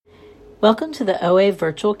Welcome to the OA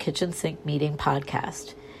Virtual Kitchen Sink Meeting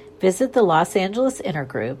podcast. Visit the Los Angeles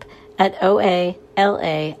Intergroup at oalaig.org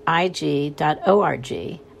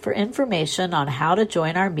for information on how to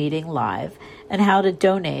join our meeting live and how to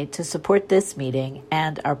donate to support this meeting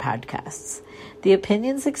and our podcasts. The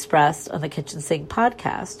opinions expressed on the Kitchen Sink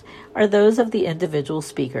podcast are those of the individual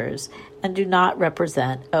speakers and do not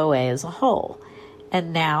represent OA as a whole.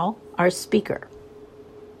 And now, our speaker.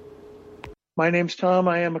 My name's Tom.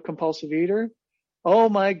 I am a compulsive eater. Oh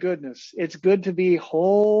my goodness. It's good to be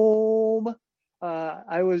home.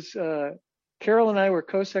 Carol and I were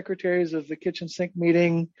co-secretaries of the Kitchen Sink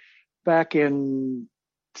meeting back in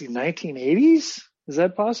the 1980s. Is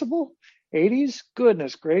that possible? 80s?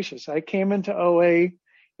 Goodness gracious. I came into OA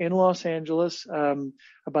in Los Angeles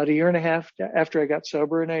about a year and a half after I got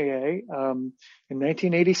sober in AA in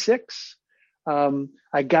 1986.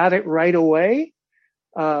 I got it right away.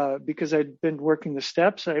 Because I'd been working the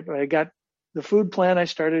steps. I got the food plan. I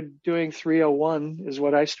started doing 301 is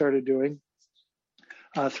what I started doing.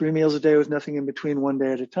 3 meals a day with nothing in between, one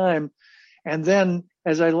day at a time. And then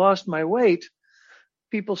as I lost my weight,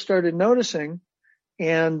 people started noticing,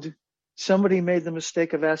 and somebody made the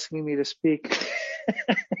mistake of asking me to speak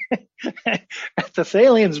at the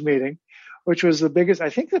Thalians meeting, which was the biggest, I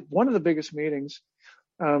think that one of the biggest meetings.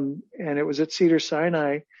 And it was at Cedar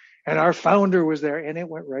Sinai. And our founder was there, and it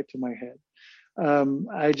went right to my head.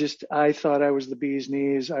 I thought I was the bee's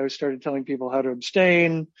knees. I started telling people how to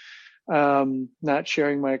abstain, not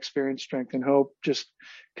sharing my experience, strength, and hope, just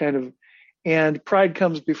kind of, and pride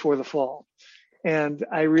comes before the fall. And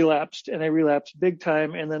I relapsed big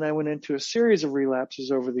time. And then I went into a series of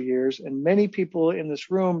relapses over the years, and many people in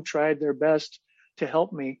this room tried their best to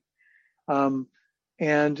help me.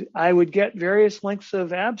 And I would get various lengths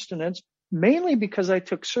of abstinence, mainly because I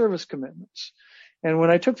took service commitments. And when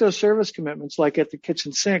I took those service commitments, like at the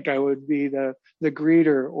kitchen sink, I would be the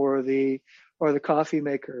greeter or the coffee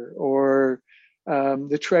maker or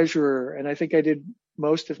the treasurer. And I think I did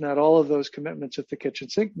most, if not all of those commitments at the kitchen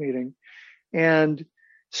sink meeting. And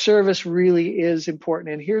service really is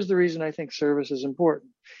important. And here's the reason I think service is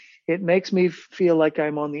important. It makes me feel like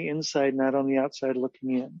I'm on the inside, not on the outside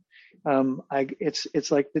looking in.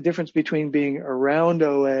 It's like the difference between being around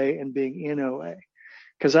OA and being in OA.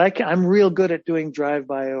 Cause I'm real good at doing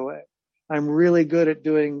drive-by OA. I'm really good at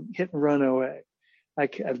doing hit and run OA.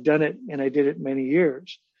 I've done it, and I did it many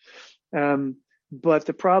years. But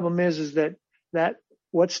the problem is that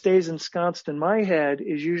what stays ensconced in my head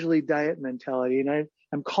is usually diet mentality. And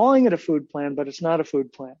I'm calling it a food plan, but it's not a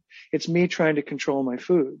food plan. It's me trying to control my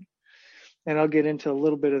food. And I'll get into a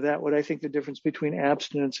little bit of that, what I think the difference between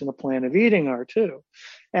abstinence and a plan of eating are too.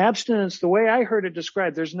 Abstinence, the way I heard it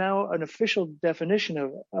described, there's now an official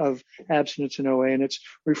definition of abstinence in OA, and it's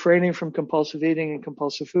refraining from compulsive eating and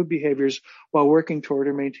compulsive food behaviors while working toward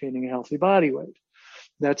or maintaining a healthy body weight.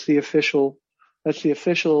 That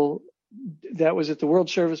was at the World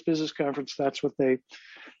Service Business Conference. That's what they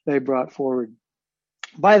brought forward.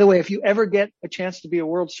 By the way, if you ever get a chance to be a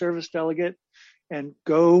World Service delegate and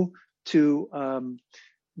go to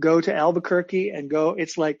Albuquerque and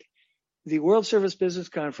it's like the World Service Business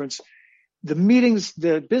Conference.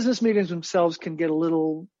 The business meetings themselves can get a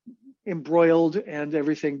little embroiled and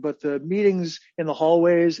everything, but the meetings in the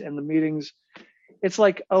hallways and the meetings, it's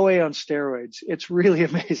like OA on steroids. It's really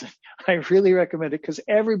amazing. I really recommend it because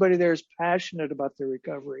everybody there is passionate about their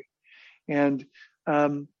recovery. And,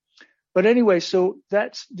 but anyway, so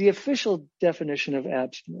that's the official definition of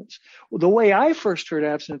abstinence. Well, the way I first heard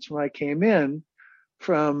abstinence when I came in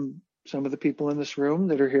from some of the people in this room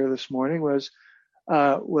that are here this morning was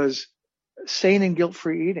sane and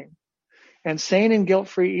guilt-free eating. And sane and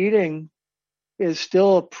guilt-free eating is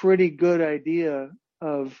still a pretty good idea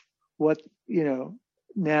of what,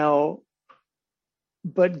 now,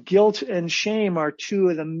 but guilt and shame are two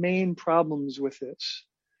of the main problems with this.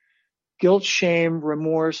 Guilt, shame,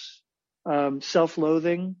 remorse,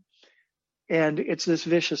 self-loathing, and it's this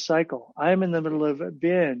vicious cycle. I'm in the middle of a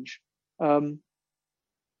binge. After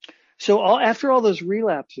all those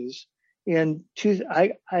relapses,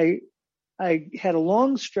 I had a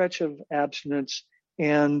long stretch of abstinence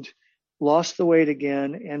and lost the weight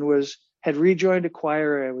again, and had rejoined a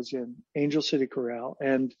choir I was in, Angel City Chorale,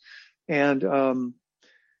 and there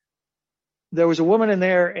was a woman in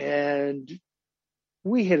there, and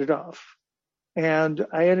we hit it off. And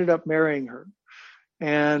I ended up marrying her,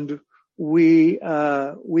 and we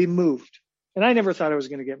moved. And I never thought I was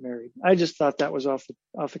going to get married. I just thought that was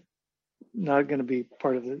not going to be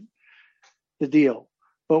part of the deal.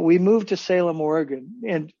 But we moved to Salem, Oregon.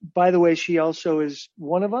 And by the way, she also is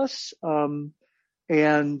one of us.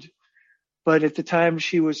 But But at the time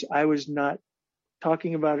I was not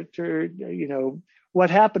talking about it to her. What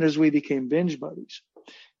happened is we became binge buddies,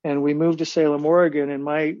 and we moved to Salem, Oregon, and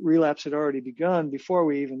my relapse had already begun before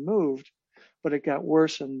we even moved, but it got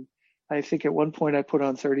worse. And I think at one point I put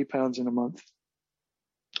on 30 pounds in a month.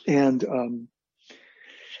 And,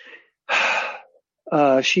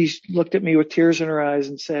 she looked at me with tears in her eyes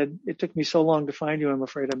and said, "It took me so long to find you. I'm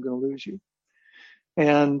afraid I'm going to lose you."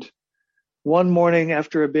 And one morning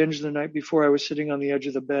after a binge the night before, I was sitting on the edge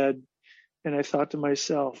of the bed, and I thought to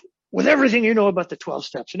myself, with everything you know about the 12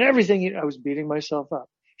 steps and everything, I was beating myself up.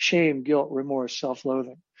 Shame, guilt, remorse,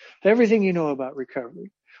 self-loathing, everything you know about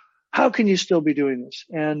recovery. How can you still be doing this?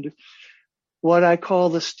 And what I call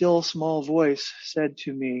the still small voice said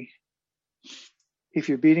to me, if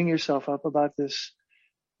you're beating yourself up about this,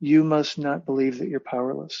 you must not believe that you're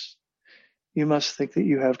powerless. You must think that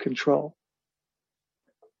you have control.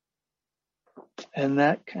 And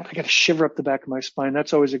that, I got to shiver up the back of my spine.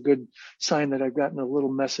 That's always a good sign that I've gotten a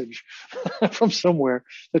little message from somewhere.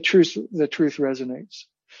 The truth resonates.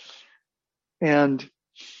 And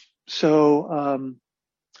so,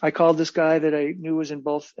 I called this guy that I knew was in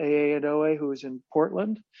both AA and OA, who was in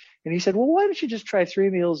Portland. And he said, well, why don't you just try 3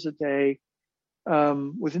 meals a day,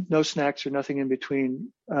 with no snacks or nothing in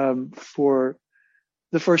between, for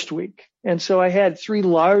the first week. And so I had 3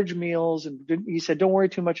 large meals, and he said, don't worry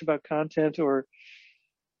too much about content or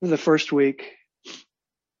the first week.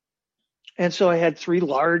 And so I had 3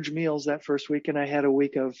 large meals that first week, and I had a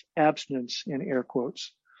week of abstinence in air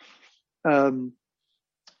quotes.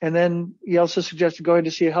 And then he also suggested going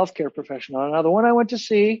to see a healthcare professional. Now, the one I went to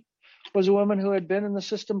see was a woman who had been in the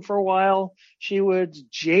system for a while. She was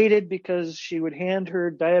jaded because she would hand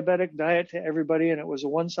her diabetic diet to everybody, and it was a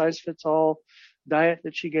one-size-fits-all diet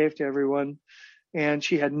that she gave to everyone. And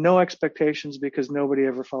she had no expectations because nobody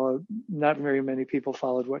ever followed, not very many people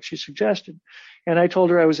followed what she suggested. And I told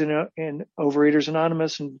her I was in Overeaters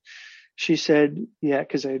Anonymous, and she said, yeah,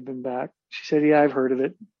 because I had been back. She said, yeah, I've heard of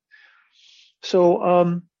it.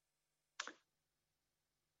 So,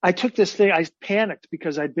 I took this thing, I panicked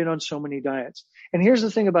because I'd been on so many diets. And here's the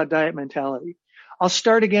thing about diet mentality. I'll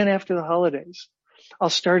start again after the holidays. I'll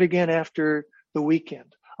start again after the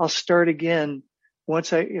weekend. I'll start again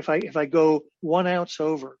if I go 1 ounce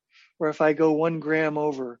over, or if I go 1 gram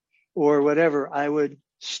over, or whatever, I would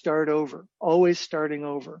start over, always starting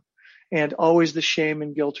over, and always the shame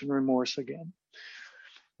and guilt and remorse again.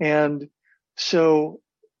 And so,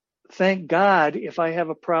 thank God, if I have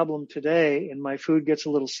a problem today and my food gets a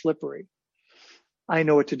little slippery, I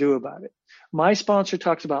know what to do about it. My sponsor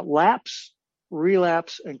talks about lapse,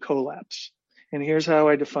 relapse, and collapse. And here's how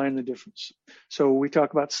I define the difference. So we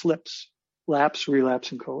talk about slips, lapse,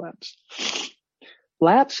 relapse, and collapse.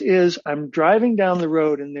 Lapse is I'm driving down the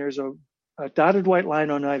road and there's a dotted white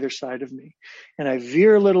line on either side of me. And I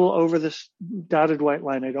veer a little over this dotted white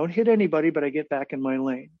line. I don't hit anybody, but I get back in my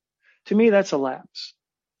lane. To me, that's a lapse.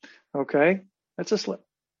 Okay, that's a slip.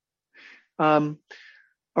 A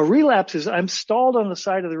relapse is I'm stalled on the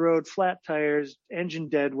side of the road, flat tires, engine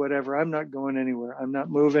dead, whatever. I'm not going anywhere. I'm not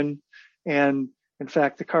moving. And in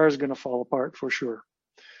fact, the car is going to fall apart for sure.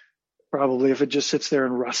 Probably if it just sits there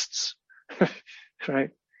and rusts,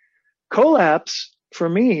 right? Collapse for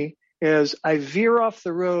me is I veer off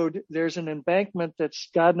the road. There's an embankment that's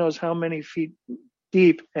God knows how many feet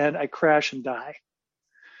deep, and I crash and die.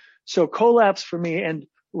 So collapse for me, and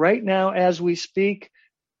right now, as we speak,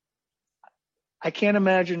 I can't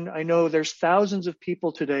imagine. I know there's thousands of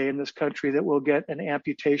people today in this country that will get an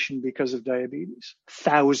amputation because of diabetes.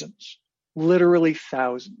 Thousands, literally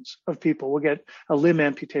thousands of people will get a limb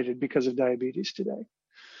amputated because of diabetes today.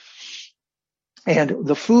 And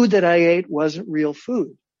the food that I ate wasn't real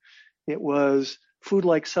food. It was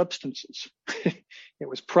food-like substances. It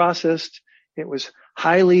was processed. It was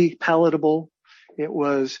highly palatable. It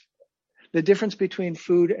was the difference between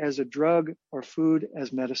food as a drug or food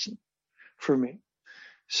as medicine for me.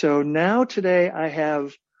 So now today I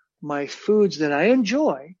have my foods that I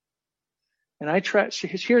enjoy, and I try.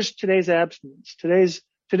 Here's today's abstinence.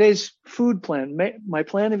 Today's food plan. My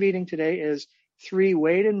plan of eating today is 3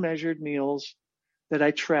 weighed and measured meals that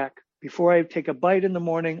I track. Before I take a bite in the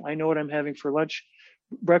morning, I know what I'm having for lunch,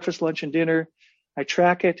 breakfast, lunch, and dinner. I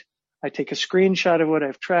track it. I take a screenshot of what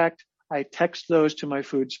I've tracked. I text those to my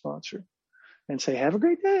food sponsor and say, have a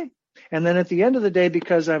great day. And then at the end of the day,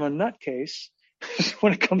 because I'm a nutcase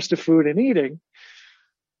when it comes to food and eating,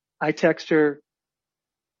 I text her,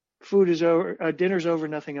 food is over, dinner's over,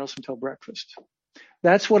 nothing else until breakfast.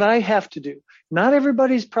 That's what I have to do. Not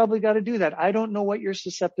everybody's probably got to do that. I don't know what your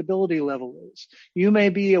susceptibility level is. You may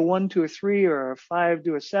be a 1 to a 3 or a 5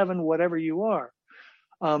 to a 7, whatever you are.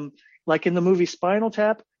 like in the movie Spinal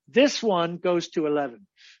Tap, this one goes to 11.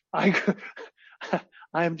 I'm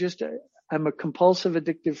a compulsive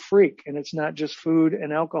addictive freak, and it's not just food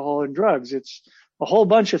and alcohol and drugs. It's a whole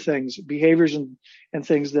bunch of things, behaviors and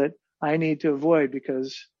things that I need to avoid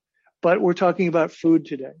but we're talking about food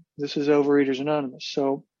today. This is Overeaters Anonymous.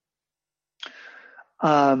 So,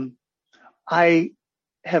 I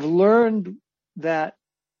have learned that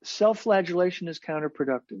self-flagellation is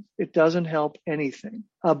counterproductive. It doesn't help anything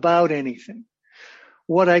about anything.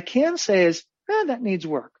 What I can say is, that needs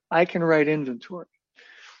work. I can write inventory.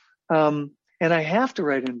 And I have to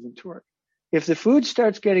write inventory. If the food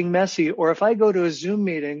starts getting messy, or if I go to a Zoom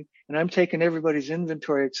meeting and I'm taking everybody's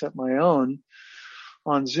inventory except my own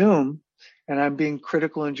on Zoom, and I'm being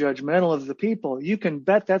critical and judgmental of the people, you can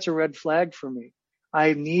bet that's a red flag for me.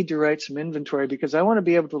 I need to write some inventory because I want to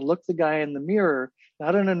be able to look the guy in the mirror,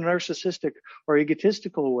 not in a narcissistic or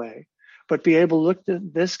egotistical way, but be able to look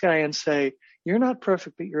at this guy and say, you're not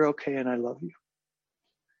perfect, but you're okay, and I love you.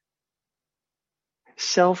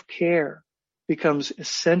 Self-care becomes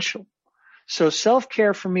essential. So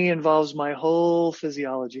self-care for me involves my whole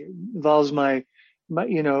physiology. It involves my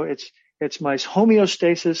it's my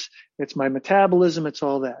homeostasis, it's my metabolism, it's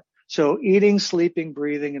all that. So eating, sleeping,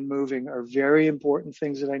 breathing, and moving are very important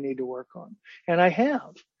things that I need to work on. And I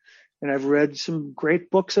have. And I've read some great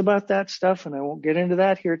books about that stuff, and I won't get into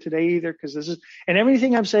that here today either, because and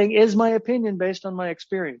everything I'm saying is my opinion based on my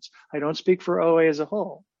experience. I don't speak for OA as a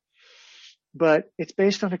whole, but it's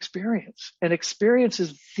based on experience, and experience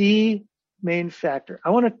is the main factor. I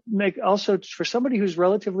want to make also, for somebody who's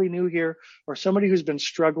relatively new here, or somebody who's been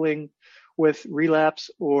struggling with relapse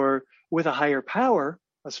or with a higher power,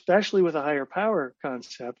 especially with a higher power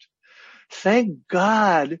concept, thank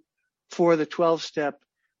God for the 12-step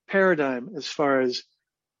paradigm as far as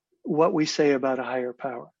what we say about a higher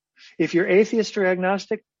power. If you're atheist or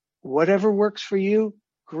agnostic, whatever works for you,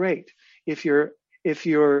 great. If you're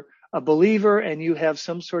a believer and you have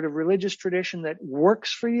some sort of religious tradition that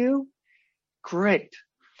works for you, great.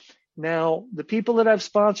 Now, the people that I've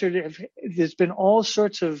sponsored, there's been all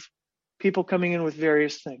sorts of people coming in with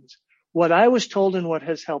various things. What I was told and what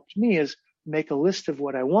has helped me is make a list of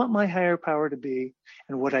what I want my higher power to be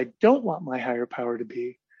and what I don't want my higher power to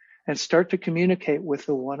be, and start to communicate with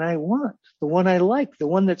the one I want, the one I like, the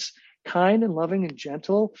one that's kind and loving and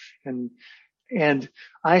gentle. And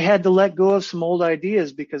I had to let go of some old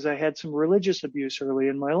ideas because I had some religious abuse early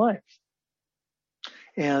in my life.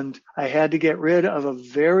 And I had to get rid of a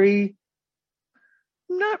very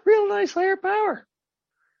not real nice higher power.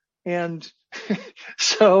 And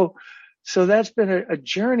so that's been a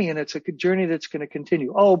journey, and it's a journey that's going to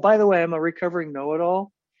continue. Oh, by the way, I'm a recovering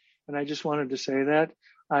know-it-all. And I just wanted to say that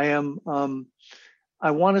I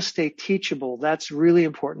want to stay teachable. That's really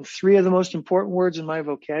important. 3 of the most important words in my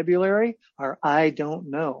vocabulary are I don't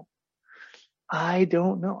know. I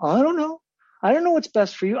don't know. I don't know. I don't know what's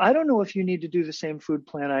best for you. I don't know if you need to do the same food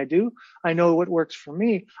plan I do. I know what works for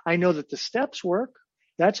me. I know that the steps work.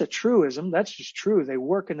 That's a truism. That's just true. They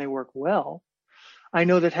work, and they work well. I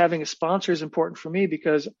know that having a sponsor is important for me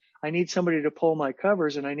because I need somebody to pull my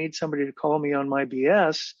covers, and I need somebody to call me on my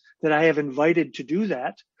BS that I have invited to do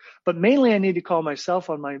that. But mainly I need to call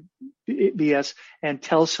myself on my BS and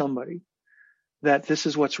tell somebody that this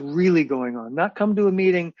is what's really going on. Not come to a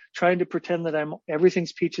meeting trying to pretend that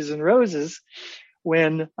everything's peaches and roses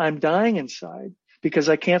when I'm dying inside because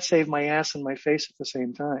I can't save my ass and my face at the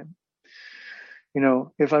same time.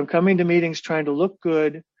 If I'm coming to meetings trying to look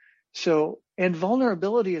good, and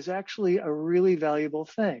vulnerability is actually a really valuable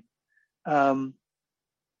thing. I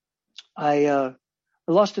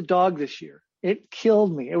lost a dog this year. It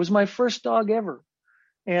killed me. It was my first dog ever.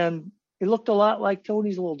 And it looked a lot like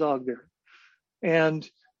Tony's little dog there. And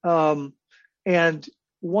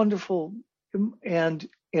wonderful. And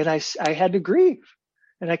I had to grieve,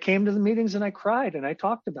 and I came to the meetings and I cried and I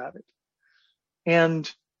talked about it.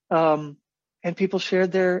 And people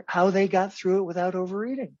shared how they got through it without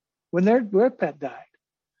overeating when their pet died.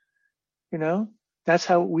 That's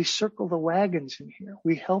how we circle the wagons in here.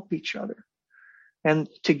 We help each other, and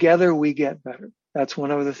together we get better. That's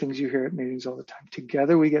one of the things you hear at meetings all the time.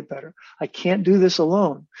 Together we get better. I can't do this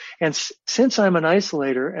alone. And since I'm an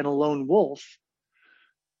isolator and a lone wolf,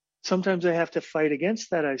 sometimes I have to fight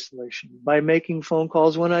against that isolation by making phone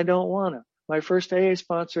calls when I don't want to. My first AA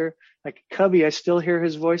sponsor, like Cubby, I still hear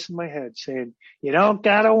his voice in my head saying, you don't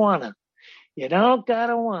gotta wanna. You don't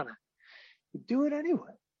gotta wanna. You do it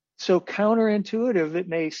anyway. So counterintuitive it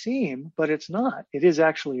may seem, but it's not. It is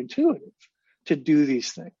actually intuitive to do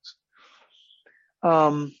these things.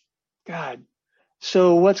 God.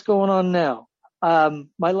 So what's going on now?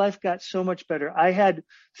 my life got so much better.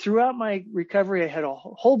 Throughout my recovery, I had a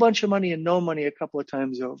whole bunch of money and no money a couple of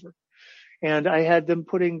times over. And I had them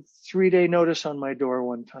putting 3-day notice on my door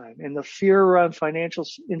one time. And the fear around financial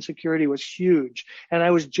insecurity was huge. And I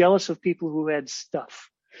was jealous of people who had stuff.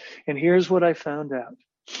 And here's what I found out.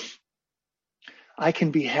 I can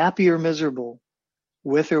be happy or miserable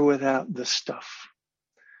with or without the stuff.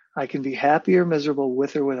 I can be happy or miserable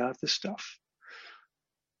with or without the stuff.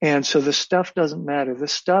 And so the stuff doesn't matter. The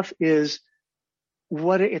stuff is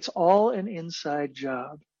it's all an inside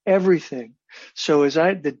job. Everything. So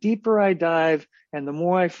the deeper I dive and the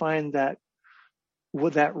more I find that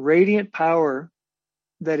with that radiant power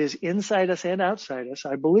that is inside us and outside us,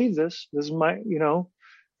 I believe this is my,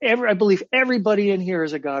 I believe everybody in here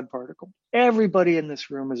is a God particle. Everybody in this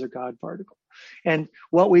room is a God particle. And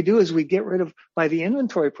what we do is we get rid of, by the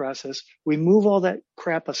inventory process, we move all that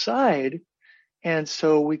crap aside. And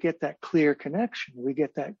so we get that clear connection. We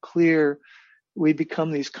get that clear, we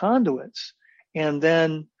become these conduits. And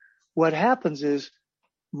then what happens is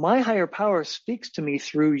my higher power speaks to me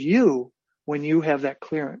through you when you have that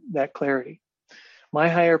clarity. My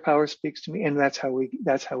higher power speaks to me, and that's how we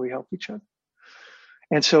help each other.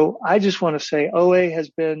 And so I just want to say OA has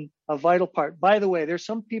been a vital part. By the way, there's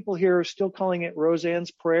some people here who are still calling it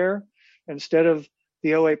Roseanne's Prayer instead of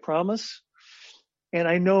the OA Promise. And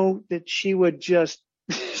I know that she would just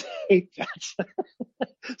hate that.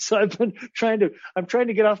 So I'm trying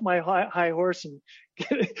to get off my high horse and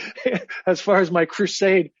get as far as my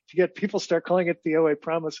crusade to get people start calling it the OA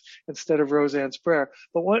Promise instead of Roseanne's Prayer.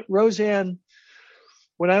 But Roseanne,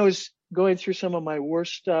 when I was going through some of my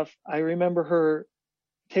worst stuff, I remember her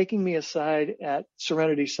taking me aside at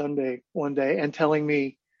Serenity Sunday one day and telling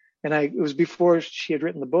me, it was before she had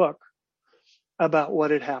written the book, about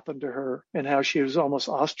what had happened to her and how she was almost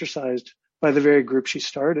ostracized by the very group she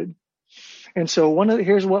started. And so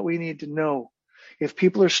here's what we need to know. If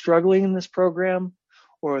people are struggling in this program,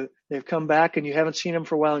 or they've come back and you haven't seen them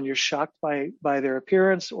for a while and you're shocked by their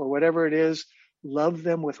appearance or whatever it is, love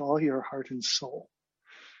them with all your heart and soul.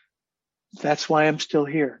 That's why I'm still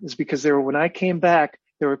here, is because when I came back,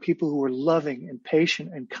 there were people who were loving and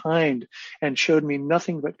patient and kind and showed me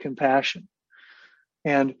nothing but compassion.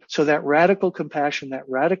 And so that radical compassion, that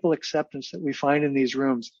radical acceptance that we find in these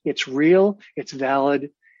rooms, it's real, it's valid,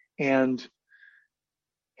 and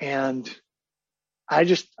I'm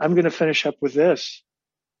going to finish up with this.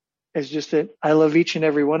 It's just that I love each and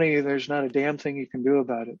every one of you. There's not a damn thing you can do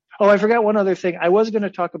about it. Oh, I forgot one other thing. I was going to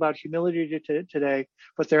talk about humility today,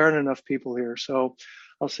 but there aren't enough people here. So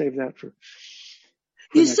I'll save that for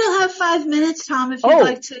you still have 5 minutes, Tom, if you'd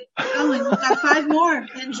like to keep going. We've got 5 more.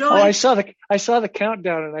 Enjoy. Oh, I saw the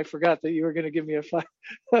countdown and I forgot that you were going to give me a 5.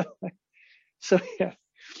 So yeah.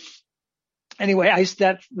 Anyway,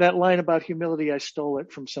 that line about humility, I stole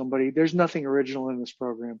it from somebody. There's nothing original in this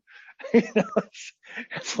program.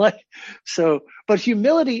 It's like, so, but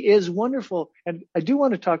humility is wonderful. And I do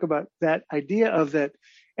want to talk about that idea of that.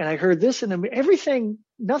 And I heard this in everything,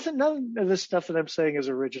 none of this stuff that I'm saying is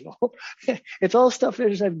original. It's all stuff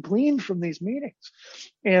that I've gleaned from these meetings.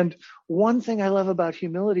 And one thing I love about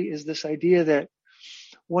humility is this idea that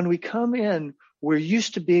when we come in, we're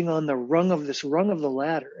used to being on the rung of the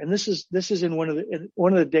ladder. And this is in one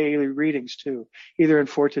of the daily readings too, either in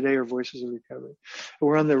For Today or Voices of Recovery.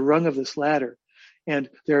 We're on the rung of this ladder.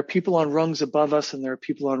 And there are people on rungs above us and there are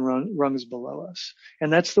people on rungs below us.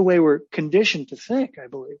 And that's the way we're conditioned to think, I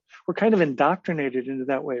believe. We're kind of indoctrinated into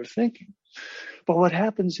that way of thinking. But what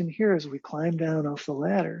happens in here is we climb down off the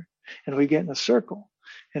ladder and we get in a circle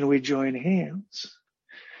and we join hands.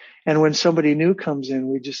 And when somebody new comes in,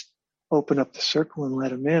 we just open up the circle and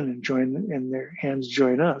let them in and their hands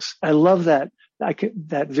join us. I love that.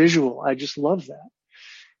 That visual. I just love that.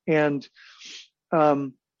 And,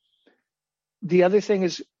 the other thing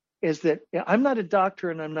is that I'm not a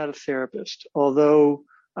doctor and I'm not a therapist, although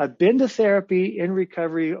I've been to therapy in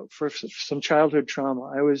recovery for some childhood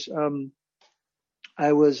trauma.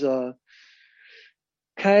 I was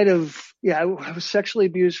sexually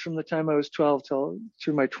abused from the time I was 12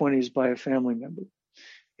 through my 20s by a family member.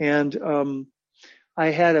 And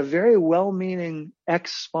I had a very well-meaning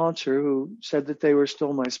ex-sponsor who said that they were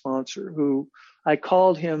still my sponsor, who I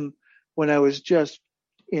called him when I was just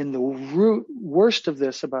in the worst of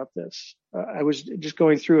this about this. I was just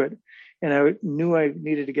going through it and I knew I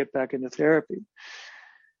needed to get back into therapy.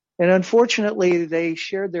 And unfortunately, they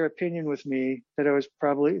shared their opinion with me that I was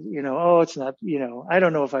probably, it's not, I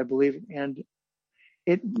don't know if I believe it. And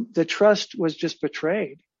the trust was just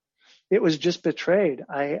betrayed. It was just betrayed.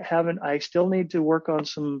 I still need to work on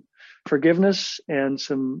some forgiveness and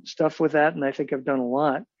some stuff with that. And I think I've done a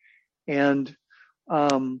lot. And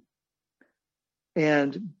But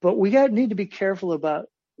we need to be careful about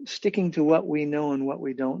sticking to what we know and what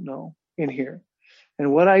we don't know in here.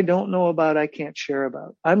 And what I don't know about, I can't share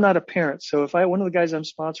about. I'm not a parent. So if one of the guys I'm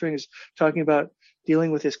sponsoring is talking about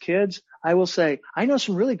dealing with his kids, I will say, I know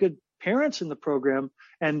some really good parents in the program,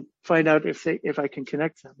 and find out if I can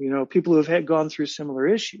connect them, people who have gone through similar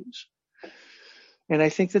issues. And I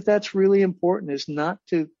think that that's really important, is not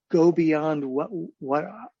to go beyond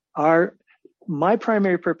my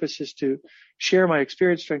primary purpose is to share my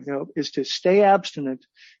experience, strength, and hope, is to stay abstinent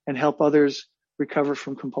and help others recover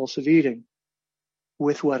from compulsive eating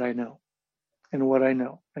with what I know, and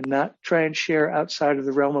not try and share outside of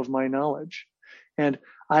the realm of my knowledge. And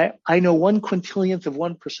I know 1/quintillionth of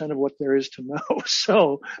 1% of what there is to know.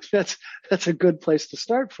 So that's a good place to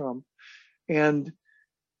start from. And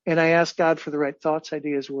I ask God for the right thoughts,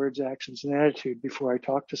 ideas, words, actions, and attitude before I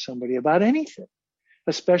talk to somebody about anything,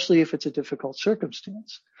 especially if it's a difficult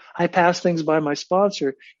circumstance. I pass things by my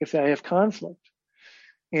sponsor if I have conflict.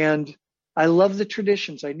 And I love the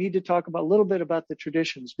traditions. I need to talk a little bit about the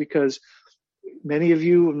traditions, because many of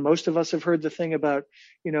you and most of us have heard the thing about,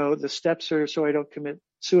 the steps are so I don't commit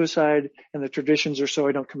suicide, and the traditions are so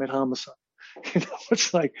I don't commit homicide.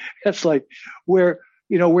 It's like we're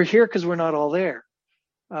here because we're not all there.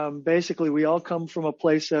 Basically, we all come from a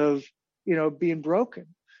place of, being broken.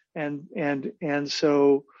 And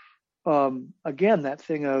so, again, that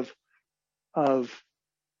thing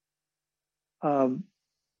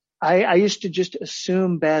I used to just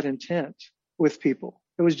assume bad intent with people.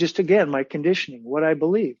 It was just, again, my conditioning, what I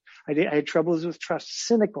believe. I had troubles with trust,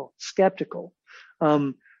 cynical, skeptical,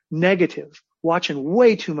 negative, watching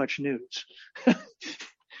way too much news.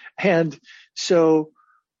 And so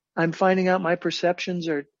I'm finding out my perceptions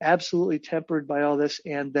are absolutely tempered by all this,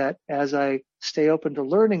 and that as I stay open to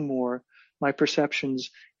learning more, my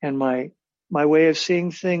perceptions and my way of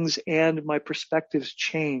seeing things and my perspectives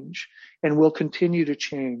change, and will continue to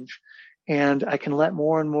change. And I can let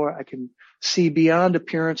more and more, I can see beyond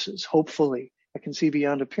appearances. Hopefully I can see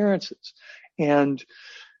beyond appearances. And,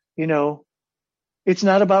 it's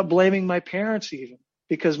not about blaming my parents even,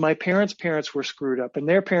 because my parents were screwed up, and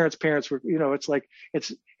their parents were, it's like,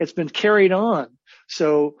 it's been carried on.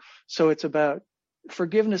 So it's about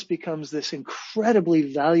forgiveness becomes this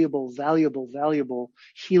incredibly valuable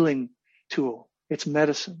healing tool. It's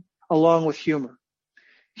medicine, along with humor.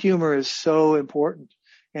 Humor is so important.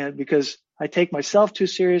 And because I take myself too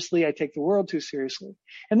seriously, I take the world too seriously.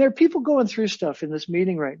 And there are people going through stuff in this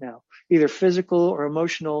meeting right now, either physical or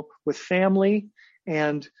emotional, with family.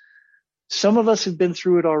 And some of us have been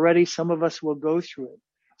through it already. Some of us will go through it.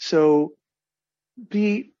 So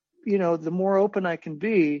the more open I can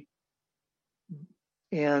be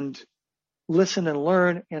and listen and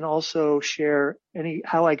learn, and also share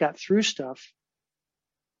how I got through stuff.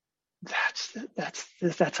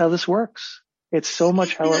 That's how this works. It's so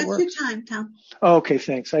much how it works. That's your time, Tom. Oh, okay,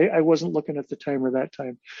 thanks. I wasn't looking at the timer that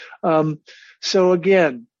time. So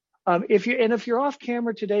again, if you're off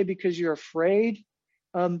camera today because you're afraid,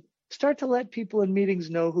 start to let people in meetings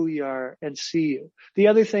know who you are and see you. The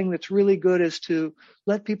other thing that's really good is to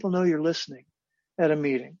let people know you're listening at a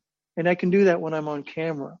meeting. And I can do that when I'm on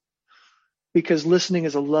camera, because listening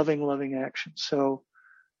is a loving action. So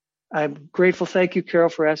I'm grateful. Thank you, Carol,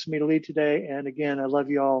 for asking me to lead today. And again, I love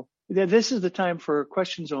you all. This is the time for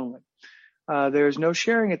questions only. There's no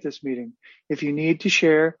sharing at this meeting. If you need to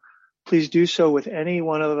share, please do so with any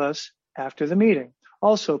one of us after the meeting.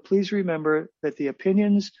 Also, please remember that the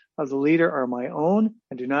opinions of the leader are my own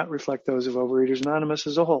and do not reflect those of Overeaters Anonymous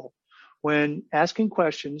as a whole. When asking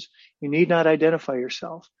questions, you need not identify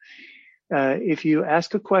yourself. If you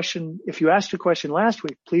asked a question last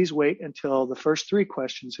week, please wait until the first 3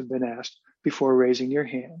 questions have been asked before raising your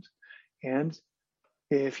hand. And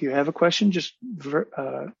if you have a question, just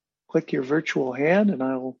click your virtual hand and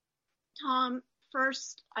I'll. Tom,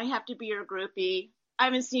 first, I have to be your groupie. I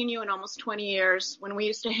haven't seen you in almost 20 years, when we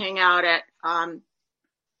used to hang out at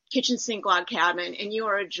Kitchen Sink Log Cabin, and you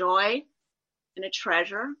are a joy and a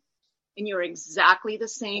treasure, and you're exactly the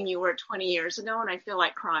same you were 20 years ago, and I feel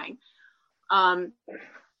like crying. And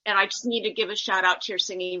I just need to give a shout out to your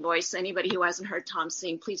singing voice. Anybody who hasn't heard Tom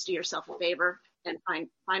sing, please do yourself a favor and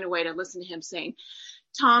find a way to listen to him sing.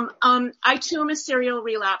 Tom, I too am a serial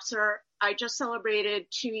relapser. I just celebrated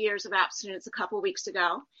 2 years of abstinence a couple weeks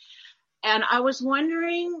ago. And I was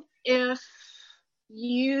wondering if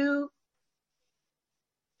you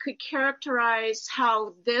could characterize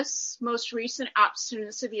how this most recent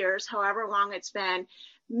abstinence of yours, however long it's been,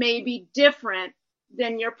 may be different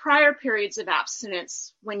than your prior periods of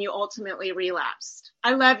abstinence when you ultimately relapsed.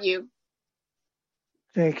 I love you.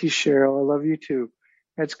 Thank you, Cheryl. I love you too.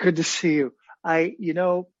 It's good to see you.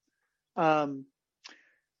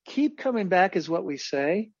 Keep coming back is what we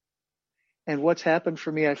say. And what's happened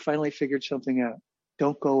for me, I finally figured something out.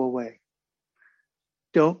 Don't go away.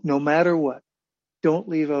 No matter what, don't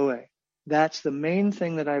leave OA. That's the main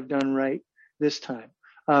thing that I've done right this time.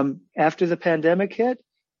 After the pandemic hit,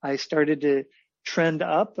 I started to trend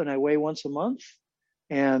up and I weigh once a month.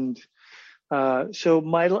 And so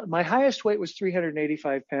my highest weight was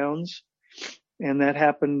 385 pounds. And that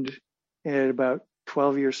happened at about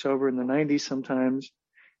 12 years sober in the 90s sometimes.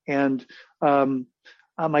 And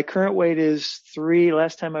my current weight is 3.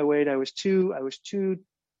 Last time I weighed, I was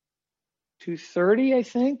 230, I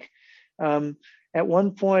think. At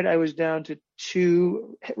one point, I was down to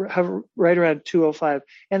right around 205.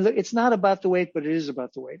 And it's not about the weight, but it is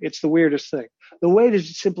about the weight. It's the weirdest thing. The weight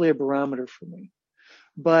is simply a barometer for me.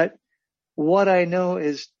 But what I know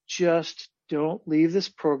is just don't leave this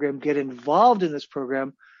program. Get involved in this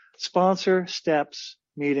program. Sponsor, steps,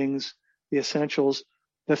 meetings, the essentials,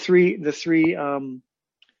 the three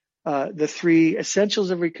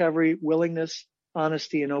essentials of recovery: willingness,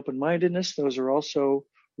 honesty, and open-mindedness. Those are also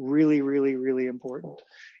really, really, really important.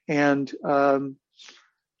 And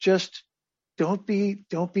just don't be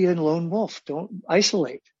a lone wolf. Don't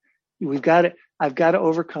isolate. I've got to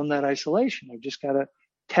overcome that isolation. I've just got to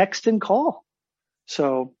text and call.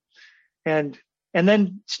 So, and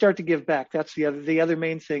then start to give back. That's the other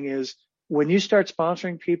main thing is when you start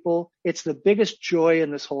sponsoring people, it's the biggest joy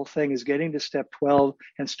in this whole thing is getting to step 12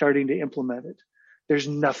 and starting to implement it. There's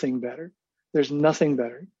nothing better.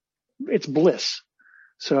 It's bliss.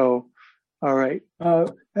 So, all right.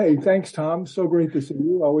 Hey, thanks, Tom. So great to see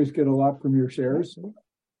you. Always get a lot from your shares.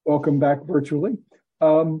 Welcome back virtually.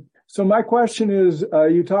 So my question is,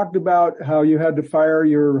 you talked about how you had to fire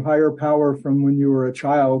your higher power from when you were a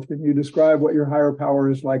child. Can you describe what your higher power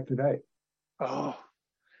is like today? Oh,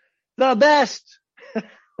 the best.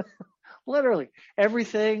 Literally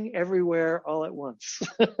everything, everywhere, all at once.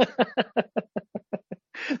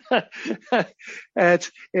 It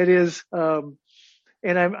is, and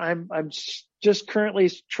I'm just currently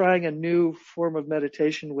trying a new form of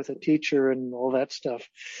meditation with a teacher and all that stuff.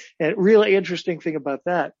 And really interesting thing about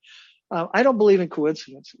that, I don't believe in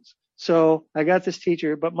coincidences. So I got this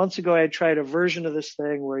teacher, but months ago I had tried a version of this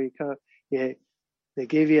thing where they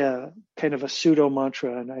gave you a kind of a pseudo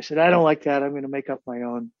mantra, and I said, I don't like that. I'm going to make up my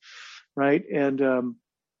own, right? And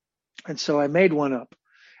so I made one up.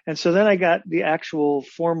 And so then I got the actual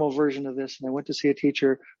formal version of this, and I went to see a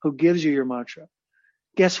teacher who gives you your mantra.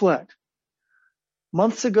 Guess what?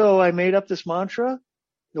 Months ago, I made up this mantra.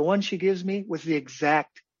 The one she gives me was the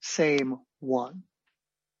exact same one.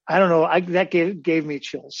 I don't know. That gave me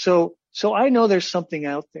chills. So I know there's something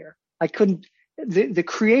out there. I couldn't, the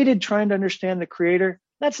created, trying to understand the creator,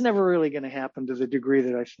 that's never really going to happen to the degree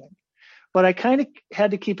that I think. But I kind of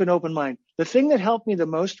had to keep an open mind. The thing that helped me the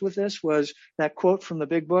most with this was that quote from the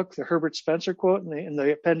big book, the Herbert Spencer quote in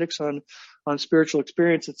the appendix on spiritual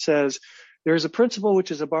experience. It says, there is a principle which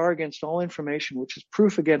is a bar against all information, which is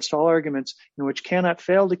proof against all arguments, and which cannot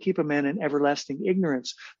fail to keep a man in everlasting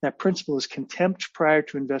ignorance. That principle is contempt prior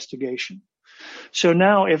to investigation. So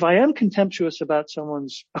now, if I am contemptuous about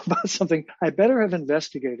something, I better have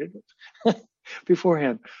investigated it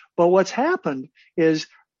beforehand. But what's happened is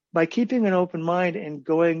by keeping an open mind and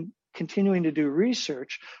continuing to do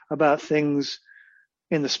research about things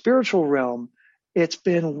in the spiritual realm, it's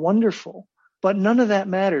been wonderful. But none of that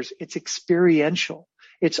matters. It's experiential.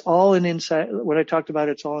 It's all an inside. What I talked about,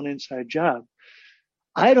 it's all an inside job.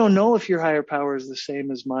 I don't know if your higher power is the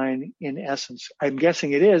same as mine in essence. I'm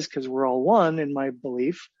guessing it is because we're all one in my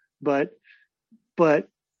belief. But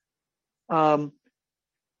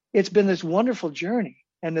it's been this wonderful journey,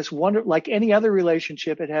 and like any other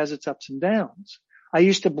relationship, it has its ups and downs. I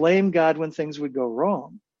used to blame God when things would go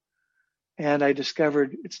wrong, and I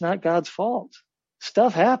discovered it's not God's fault.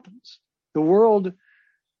 Stuff happens. The world,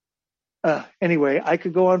 anyway, I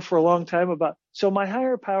could go on for a long time so my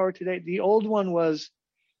higher power today, the old one was,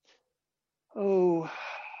 and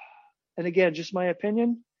again, just my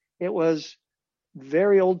opinion, it was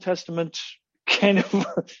very Old Testament kind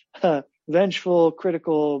of vengeful,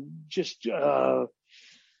 critical, just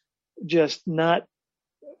not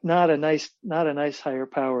a nice higher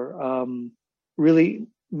power, really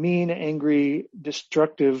mean, angry,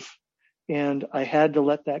 destructive. And I had to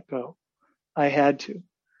let that go. I had to,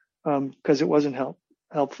 because it wasn't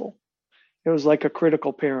helpful. It was like a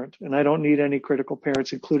critical parent, and I don't need any critical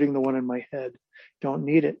parents, including the one in my head. Don't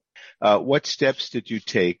need it. What steps did you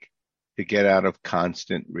take to get out of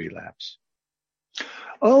constant relapse?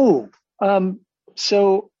 So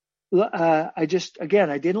I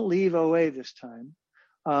didn't leave OA this time.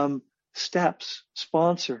 steps,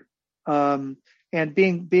 sponsor, and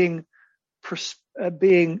having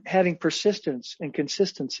persistence and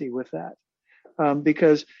consistency with that.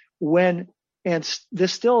 Because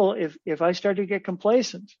this still, if I start to get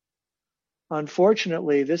complacent,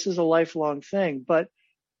 unfortunately, this is a lifelong thing, but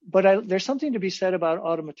there's something to be said about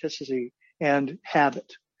automaticity and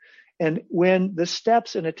habit. And when the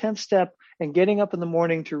steps and a 10th step and getting up in the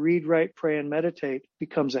morning to read, write, pray, and meditate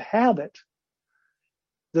becomes a habit,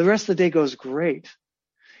 the rest of the day goes great.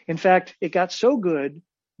 In fact, it got so good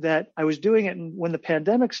that I was doing it, and when the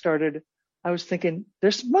pandemic started, I was thinking,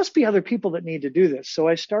 there must be other people that need to do this. So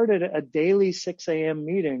I started a daily 6 a.m.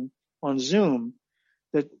 meeting on Zoom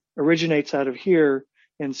that originates out of here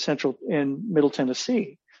in Middle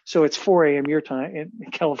Tennessee. So it's 4 a.m. your time in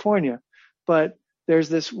California. But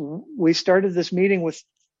we started this meeting with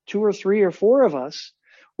 2 or 3 or 4 of us,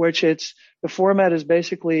 the format is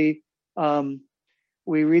basically,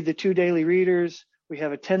 we read the 2 daily readers, we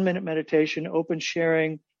have a 10-minute meditation, open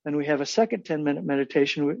sharing, and we have a second 10-minute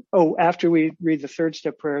meditation. After we read the 3rd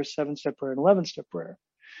step prayer, 7th step prayer, and 11th step prayer.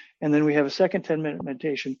 And then we have a second 10-minute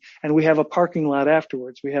meditation, and we have a parking lot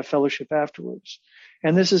afterwards. We have fellowship afterwards.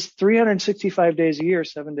 And this is 365 days a year,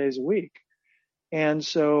 7 days a week. And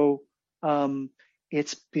so,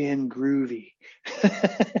 it's been groovy.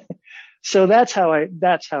 So that's how I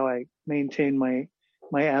maintain my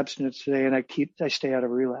abstinence today. And I stay out of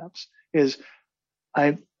relapse.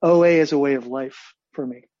 OA is a way of life for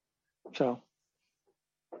me. So.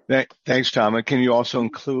 Thanks, Tom. And can you also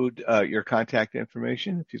include your contact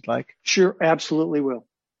information if you'd like? Sure, absolutely will.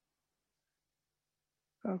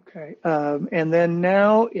 Okay. And then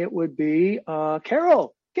now it would be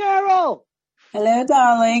Carol. Carol! Hello,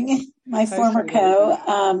 darling. My former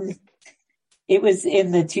co. It was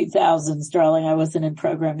in the 2000s, darling. I wasn't in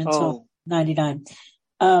program until 99.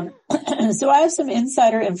 So I have some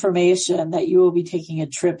insider information that you will be taking a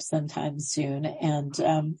trip sometime soon. And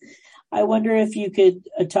I wonder if you could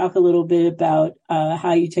talk a little bit about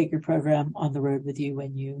how you take your program on the road with you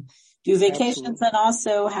when you do vacations. Absolutely. And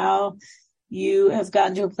also how you have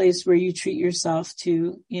gotten to a place where you treat yourself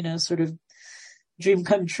to, sort of dream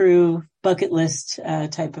come true, bucket list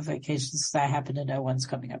type of vacations. I happen to know one's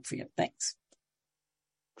coming up for you. Thanks.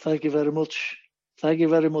 Thank you very much. Thank you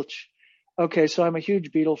very much. Okay, so I'm a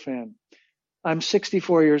huge Beatle fan. I'm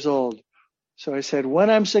 64 years old. So I said, when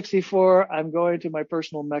I'm 64, I'm going to my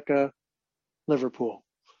personal Mecca, Liverpool.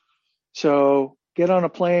 So get on a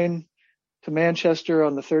plane to Manchester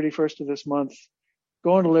on the 31st of this month,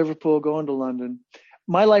 going to Liverpool, going to London.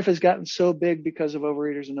 My life has gotten so big because of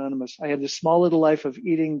Overeaters Anonymous. I had this small little life of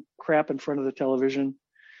eating crap in front of the television.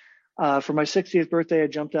 For my 60th birthday, I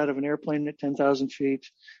jumped out of an airplane at 10,000 feet.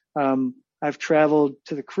 I've traveled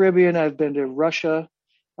to the Caribbean. I've been to Russia.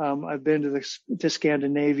 I've been to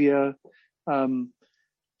Scandinavia,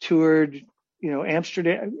 toured,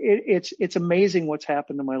 Amsterdam. It's amazing what's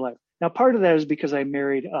happened in my life. Now, part of that is because I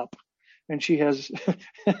married up, and she has,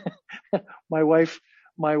 my wife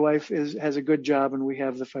has a good job, and we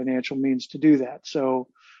have the financial means to do that. So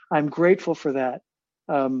I'm grateful for that.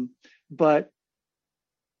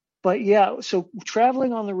 But yeah, so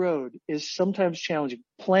traveling on the road is sometimes challenging.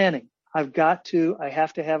 Planning. I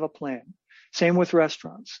have to have a plan. Same with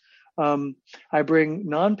restaurants. I bring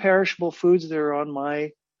non-perishable foods that are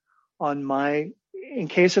in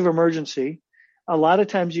case of emergency. A lot of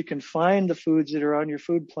times you can find the foods that are on your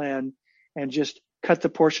food plan and just cut the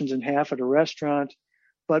portions in half at a restaurant.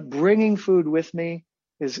 But bringing food with me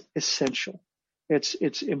is essential.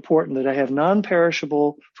 It's important that I have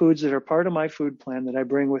non-perishable foods that are part of my food plan that I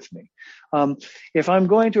bring with me. If I'm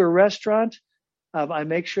going to a restaurant, I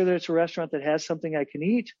make sure that it's a restaurant that has something I can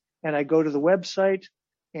eat, and I go to the website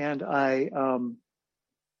and I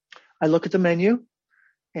look at the menu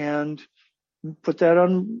and put that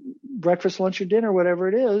on breakfast, lunch, or dinner, whatever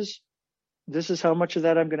it is. This is how much of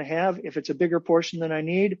that I'm going to have. If it's a bigger portion than I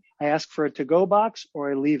need, I ask for a to-go box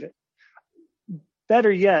or I leave it.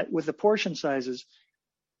 Better yet, with the portion sizes,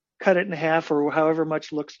 cut it in half or however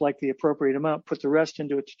much looks like the appropriate amount, put the rest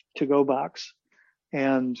into a to-go box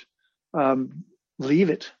and leave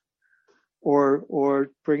it or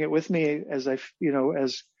bring it with me as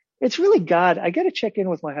it's really God. I got to check in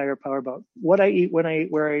with my higher power about what I eat, when I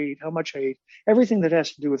eat, where I eat, how much I eat, everything that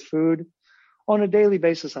has to do with food. On a daily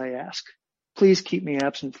basis, I ask, please keep me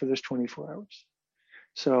absent for this 24 hours.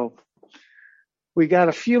 So we got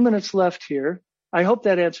a few minutes left here. I hope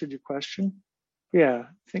that answered your question. Yeah,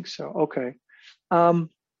 I think so. Okay. Bob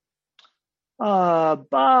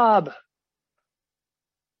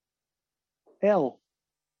L.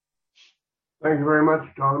 Thank you very much,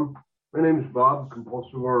 Tom. My name is Bob,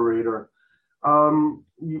 compulsive orator.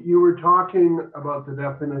 you were talking about the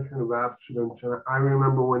definition of abstinence, and I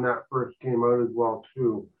remember when that first came out as well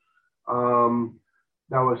too.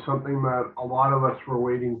 That was something that a lot of us were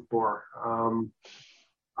waiting for.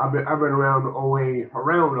 I've been around OA,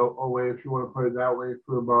 if you want to put it that way,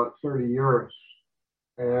 for about 30 years,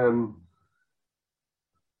 and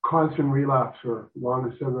constant relapser,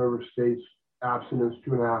 longest I've ever stayed abstinence,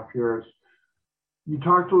 2.5 years. You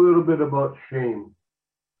talked a little bit about shame.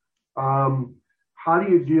 How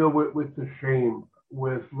do you deal with the shame,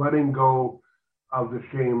 with letting go of the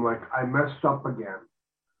shame? Like, I messed up again,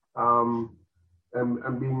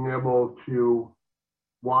 and being able to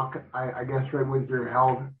walk, I guess, right with your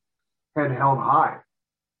head held high,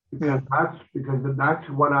 because that's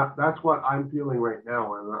what I'm feeling right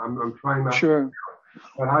now, and I'm trying not. Sure. To,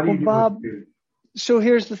 but how do you do Bob, it? So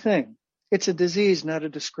here's the thing: it's a disease, not a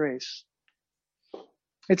disgrace.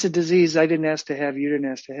 It's a disease I didn't ask to have. You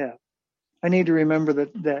didn't ask to have. I need to remember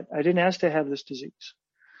that I didn't ask to have this disease.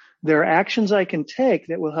 There are actions I can take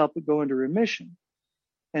that will help it go into remission.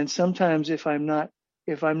 And sometimes if I'm not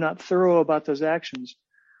thorough about those actions,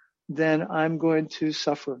 then I'm going to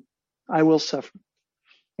suffer. I will suffer.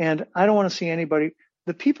 And I don't want to see anybody,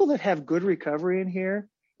 the people that have good recovery in here,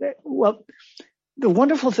 well, the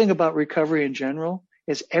wonderful thing about recovery in general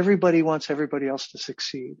is everybody wants everybody else to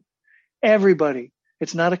succeed. Everybody.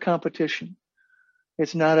 It's not a competition.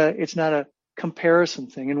 It's not a comparison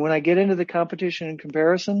thing. And when I get into the competition and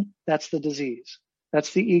comparison, that's the disease.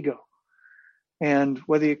 That's the ego. And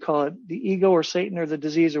whether you call it the ego or Satan or the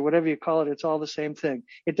disease or whatever you call it, it's all the same thing.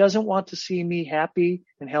 It doesn't want to see me happy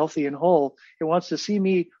and healthy and whole. It wants to see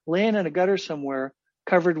me laying in a gutter somewhere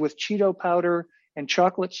covered with Cheeto powder and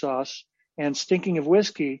chocolate sauce and stinking of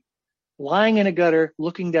whiskey, lying in a gutter,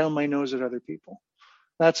 looking down my nose at other people.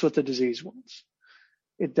 That's what the disease wants.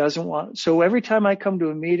 It doesn't want. So every time I come to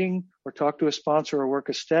a meeting or talk to a sponsor or work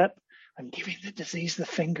a step, I'm giving the disease the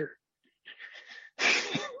finger.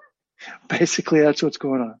 Basically, that's what's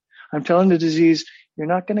going on. I'm telling the disease, you're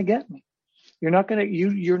not going to get me. You're not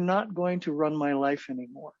going to run my life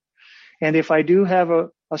anymore. And if I do have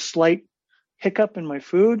a slight hiccup in my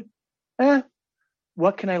food,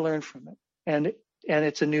 what can I learn from it? And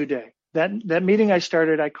it's a new day. That meeting I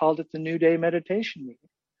started, I called it the New Day Meditation Meeting.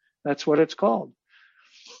 That's what it's called.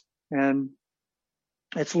 And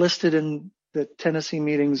it's listed in the Tennessee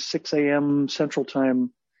meetings, 6 a.m. Central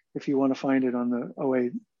Time, if you want to find it on the OA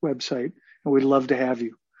website. And we'd love to have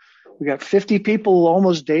you. We got 50 people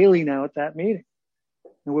almost daily now at that meeting.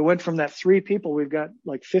 And we went from that 3 people, we've got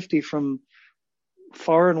like 50 from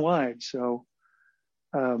far and wide. So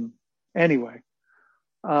anyway,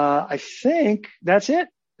 I think that's it.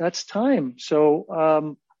 That's time.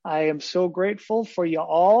 So I am so grateful for you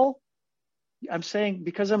all. I'm saying,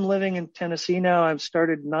 because I'm living in Tennessee now, I've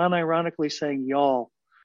started non-ironically saying y'all.